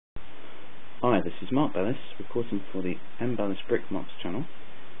Hi, this is Mark Bellis, reporting for the Bellis Brickmarks channel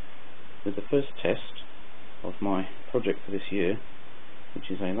with the first test of my project for this year,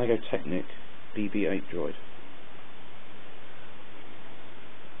 which is a LEGO Technic BB-8 droid.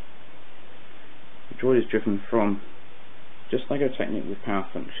 The droid is driven from just LEGO Technic with power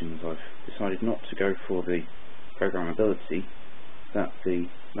functions. I've decided not to go for the programmability that the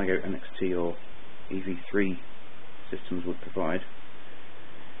LEGO NXT or EV3 systems would provide.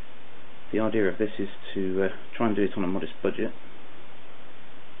 The idea of this is to try and do it on a modest budget,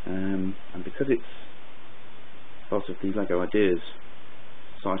 and because it's part of the LEGO Ideas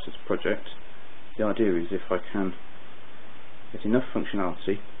side of the project, the idea is if I can get enough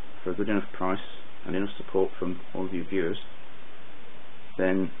functionality for a good enough price and enough support from all of you viewers,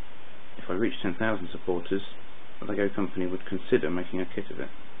 then if I reach 10,000 supporters, the LEGO company would consider making a kit of it.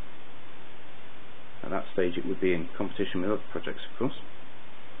 At that stage it would be in competition with other projects, of course.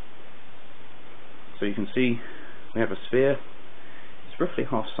 So you can see we have a sphere. It's roughly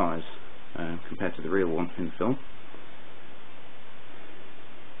half size compared to the real one in the film.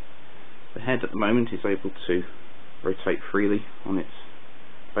 The head at the moment is able to rotate freely on its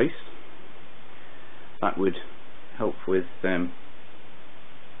base. That would help with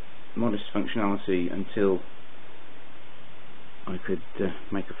modest functionality until I could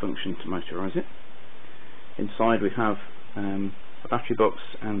make a function to motorise it. Inside we have a battery box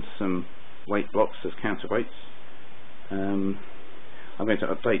and some weight blocks as counterweights. I'm going to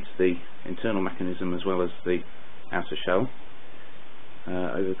update the internal mechanism as well as the outer shell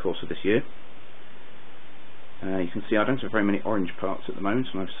over the course of this year. You can see I don't have very many orange parts at the moment,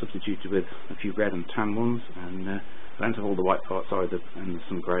 and I've substituted with a few red and tan ones, and I don't have all the white parts either, and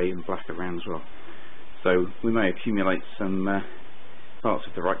some grey and black around as well. So we may accumulate some parts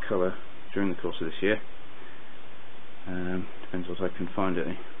of the right colour during the course of this year. Depends what I can find at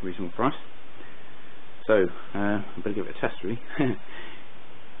a reasonable price. So I better give it a test really.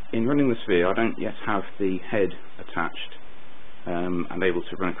 In running the sphere, I don't yet have the head attached and able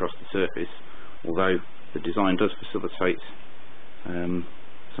to run across the surface, although the design does facilitate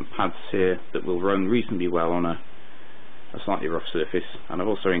some pads here that will run reasonably well on a slightly rough surface. And I've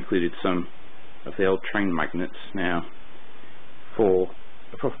also included some of the old train magnets. Now, for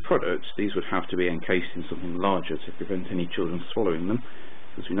a proper product, these would have to be encased in something larger to prevent any children swallowing them,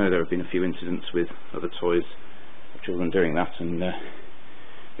 because we know there have been a few incidents with other toys of children doing that and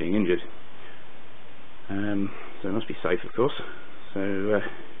being injured. So it must be safe, of course. So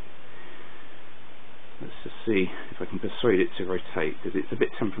let's just see if I can persuade it to rotate, because it's a bit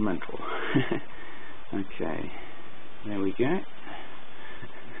temperamental. Okay, there we go.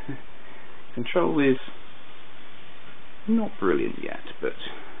 Control is not brilliant yet, but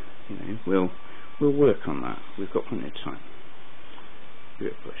you know, we'll work on that. We've got plenty of time. Give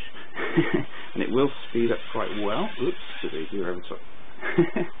it a push, and it will speed up quite well. Oops, we're over top.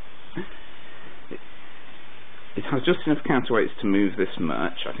 It has just enough counterweights to move this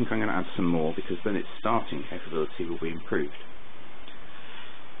much. I think I'm going to add some more, because then its starting capability will be improved.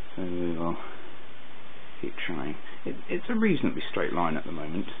 So we will keep trying. It's a reasonably straight line at the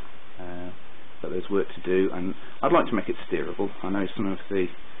moment, but there's work to do, and I'd like to make it steerable. I know some of the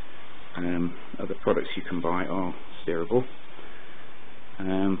other products you can buy are steerable,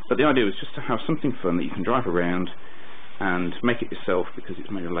 but the idea was just to have something fun that you can drive around and make it yourself, because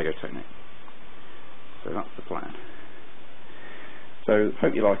it's made of LEGO Technic. So that's the plan. So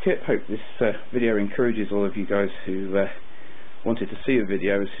hope you like it. Hope this video encourages all of you guys who wanted to see a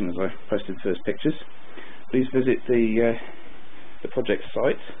video as soon as I posted the first pictures. Please visit the project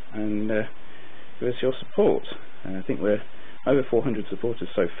site and give us your support. I think we're over 400 supporters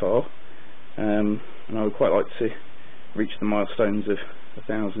so far, and I would quite like to reach the milestones of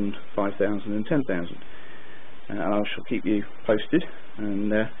 1,000, 5,000 and 10,000. And I shall keep you posted,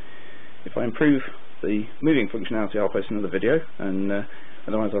 and if I improve the moving functionality, I'll post another video, and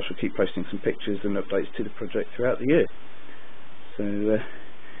otherwise I shall keep posting some pictures and updates to the project throughout the year. So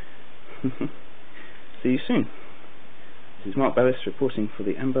see you soon. This is Mark Bellis reporting for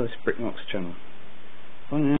the Bellis Brickmarks channel. Bye now.